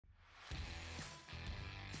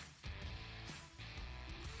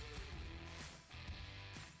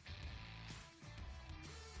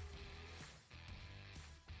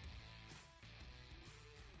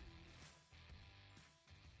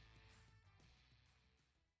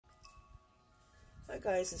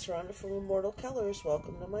guys, it's Rhonda from Immortal Colors.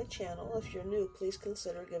 Welcome to my channel. If you're new, please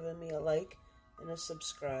consider giving me a like and a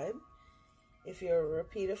subscribe. If you're a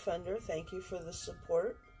repeat offender, thank you for the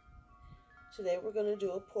support. Today we're going to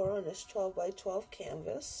do a pour on this 12 by 12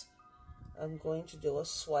 canvas. I'm going to do a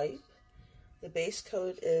swipe. The base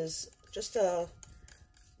coat is just a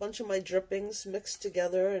bunch of my drippings mixed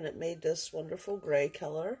together, and it made this wonderful gray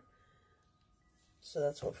color. So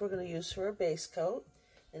that's what we're going to use for a base coat.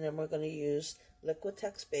 And then we're going to use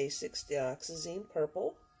Liquitex Basics Dioxazine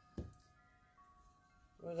Purple.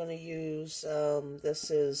 We're going to use, this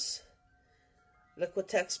is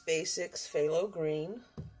Liquitex Basics Phthalo Green,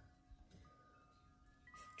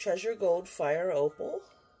 Treasure Gold Fire Opal,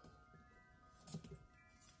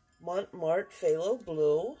 Mont Marte Phthalo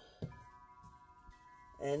Blue,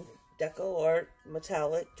 and DecoArt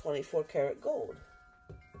Metallic 24 Karat Gold.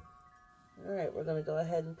 Alright, we're going to go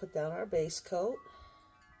ahead and put down our base coat.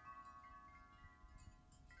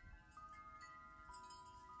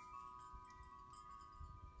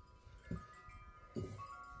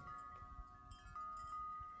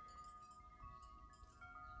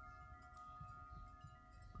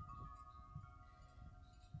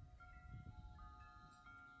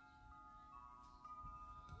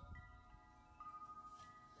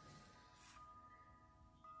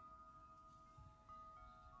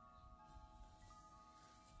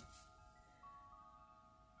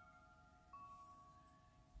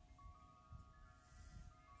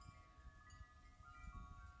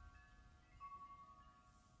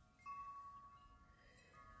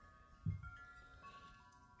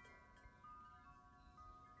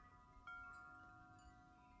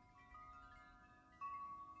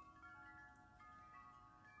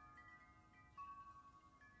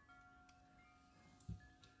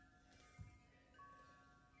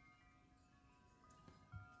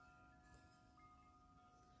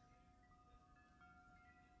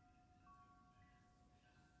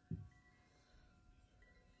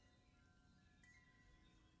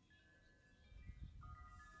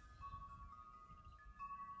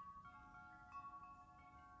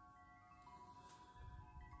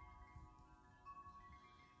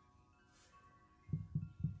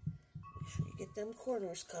 Make sure you get them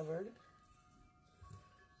corners covered.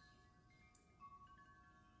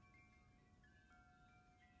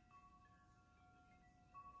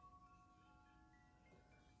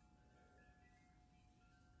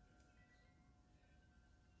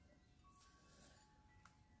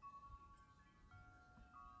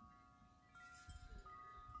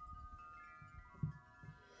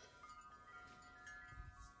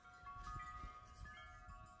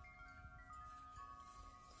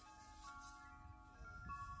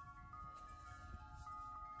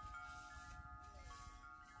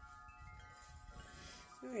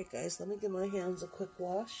 Alright guys, let me give my hands a quick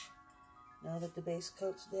wash now that the base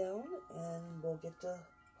coat's down, and we'll get to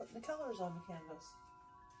putting the colors on the canvas.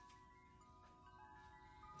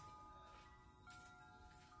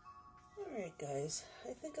 Alright guys,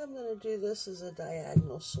 I think I'm going to do this as a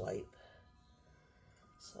diagonal swipe.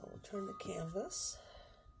 So we'll turn the canvas.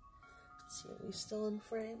 Let's see, are we still in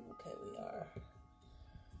frame? Okay, we are.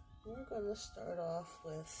 We're going to start off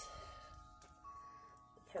with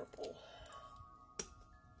the purple.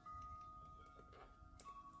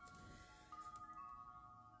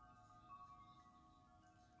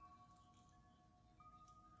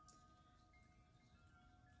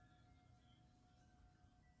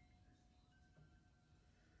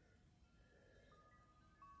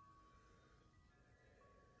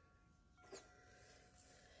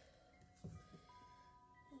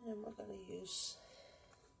 And then we're going to use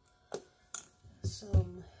let's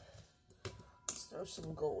throw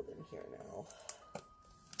some gold in here now.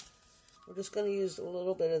 We're just going to use a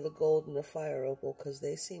little bit of the gold and the fire opal because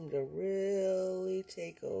they seem to really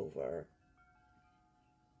take over.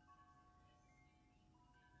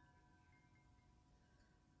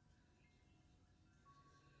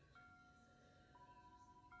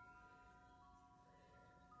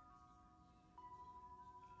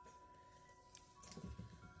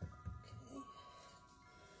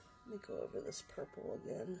 Let me go over this purple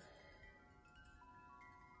again.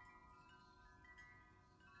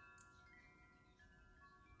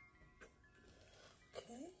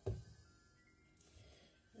 Okay.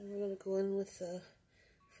 And we're going to go in with the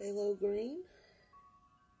phthalo green.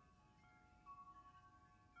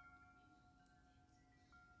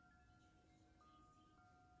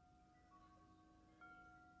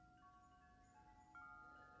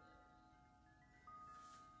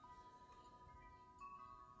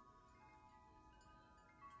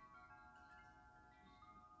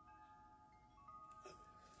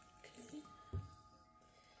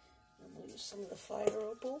 some of the fire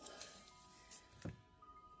opal.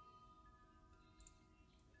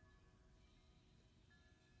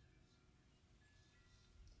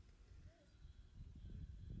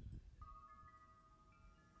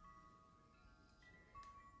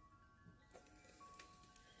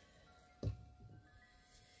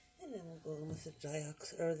 And then we'll go in with the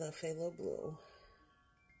the phthalo blue.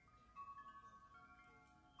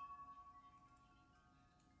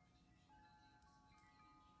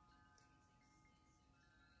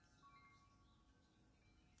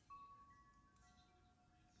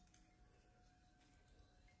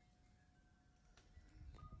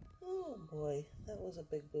 Oh boy, that was a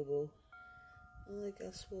big boo-boo. Well, I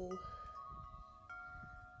guess we'll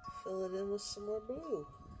fill it in with some more blue.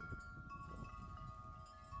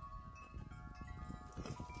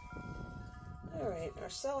 Alright, our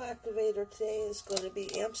cell activator today is going to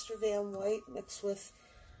be Amsterdam white mixed with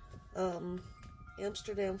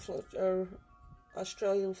Australian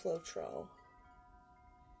floetrol.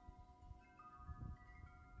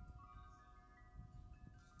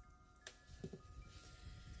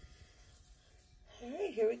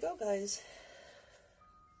 Alright, here we go, guys.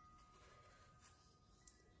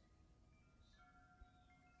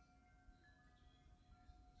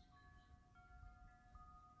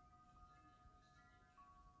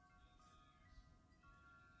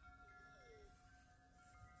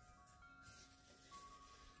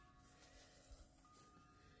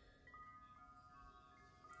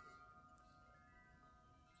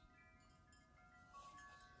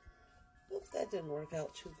 Oops, that didn't work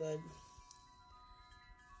out too good.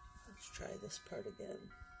 Let's try this part again.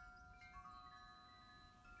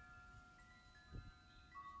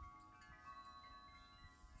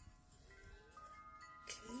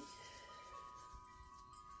 Okay.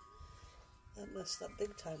 That messed up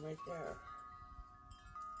big time right there.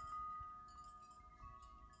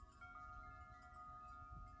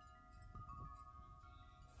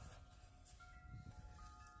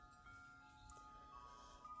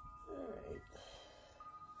 Alright.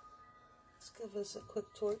 Let's give this a quick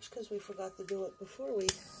torch because we forgot to do it before we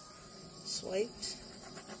swiped.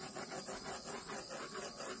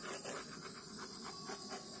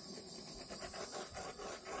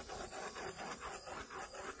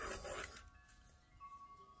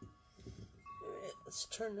 Alright, let's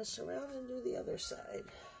turn this around and do the other side.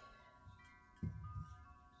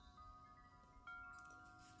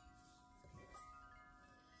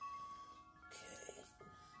 Okay,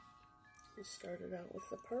 we started out with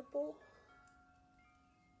the purple.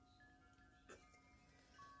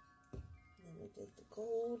 Then we did the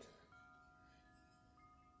gold.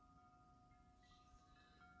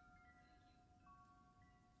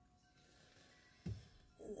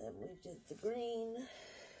 And then we did the green.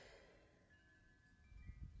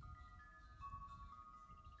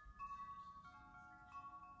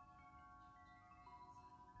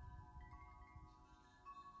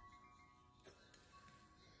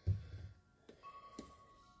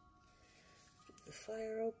 The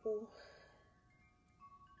fire opal.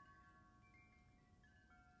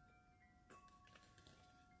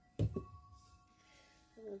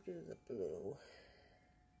 And we'll do the blue.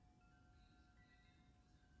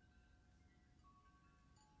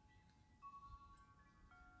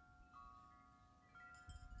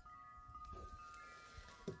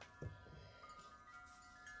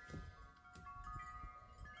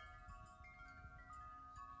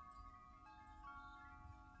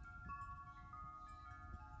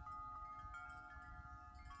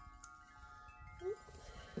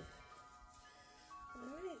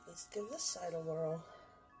 Alright, let's give this side a whirl.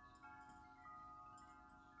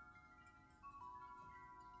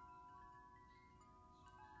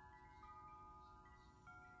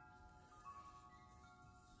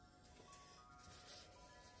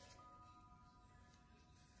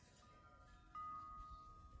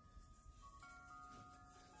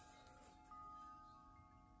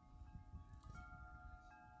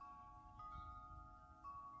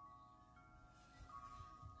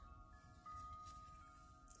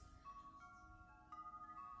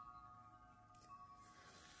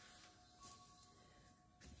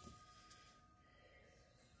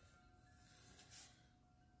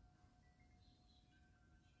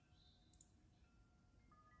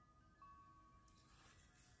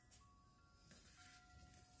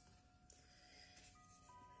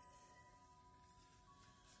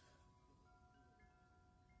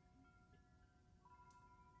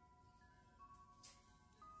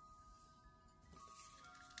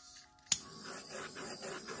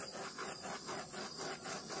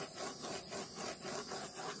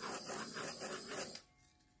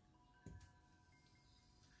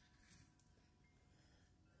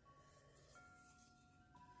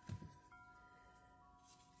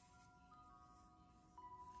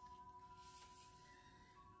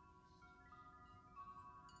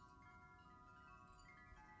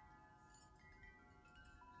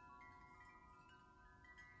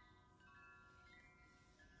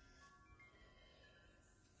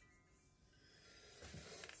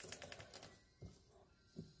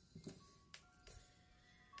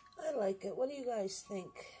 like it. What do you guys think?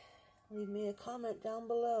 Leave me a comment down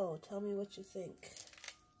below. Tell me what you think.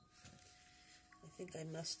 I think I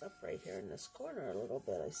messed up right here in this corner a little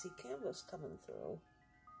bit. I see canvas coming through.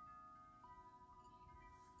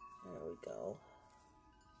 There we go.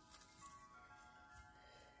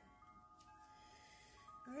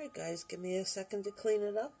 Alright guys, give me a second to clean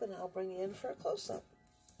it up and I'll bring you in for a close-up.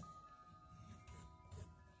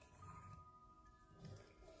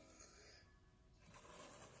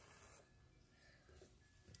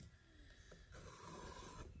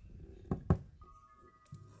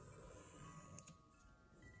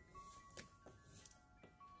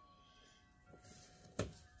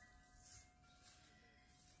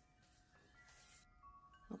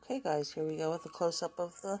 Okay guys, here we go with a close-up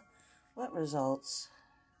of the wet results.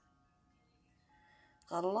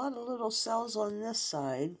 Got a lot of little cells on this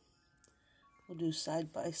side. We'll do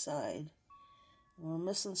side by side. We're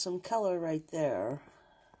missing some color right there.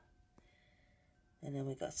 And then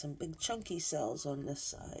we got some big chunky cells on this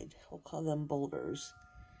side. We'll call them boulders.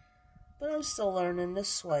 But I'm still learning this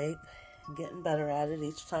swipe and getting better at it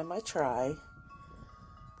each time I try.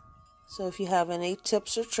 So if you have any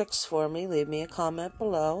tips or tricks for me, leave me a comment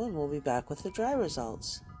below and we'll be back with the dry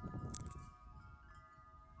results.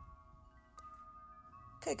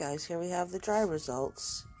 Okay guys, here we have the dry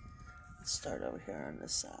results. Let's start over here on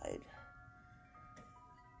this side.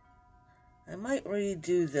 I might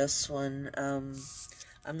redo this one.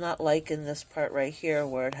 I'm not liking this part right here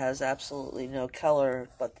where it has absolutely no color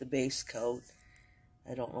but the base coat.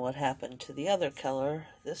 I don't know what happened to the other color.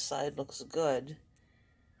 This side looks good.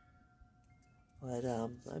 But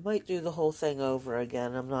I might do the whole thing over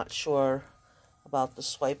again. I'm not sure about the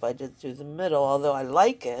swipe I did through the middle, although I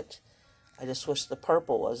like it. I just wish the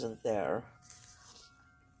purple wasn't there.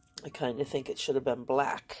 I kind of think it should have been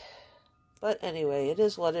black. But anyway, it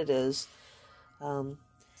is what it is.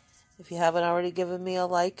 If you haven't already given me a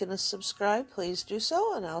like and a subscribe, please do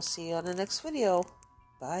so, and I'll see you on the next video.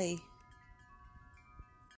 Bye.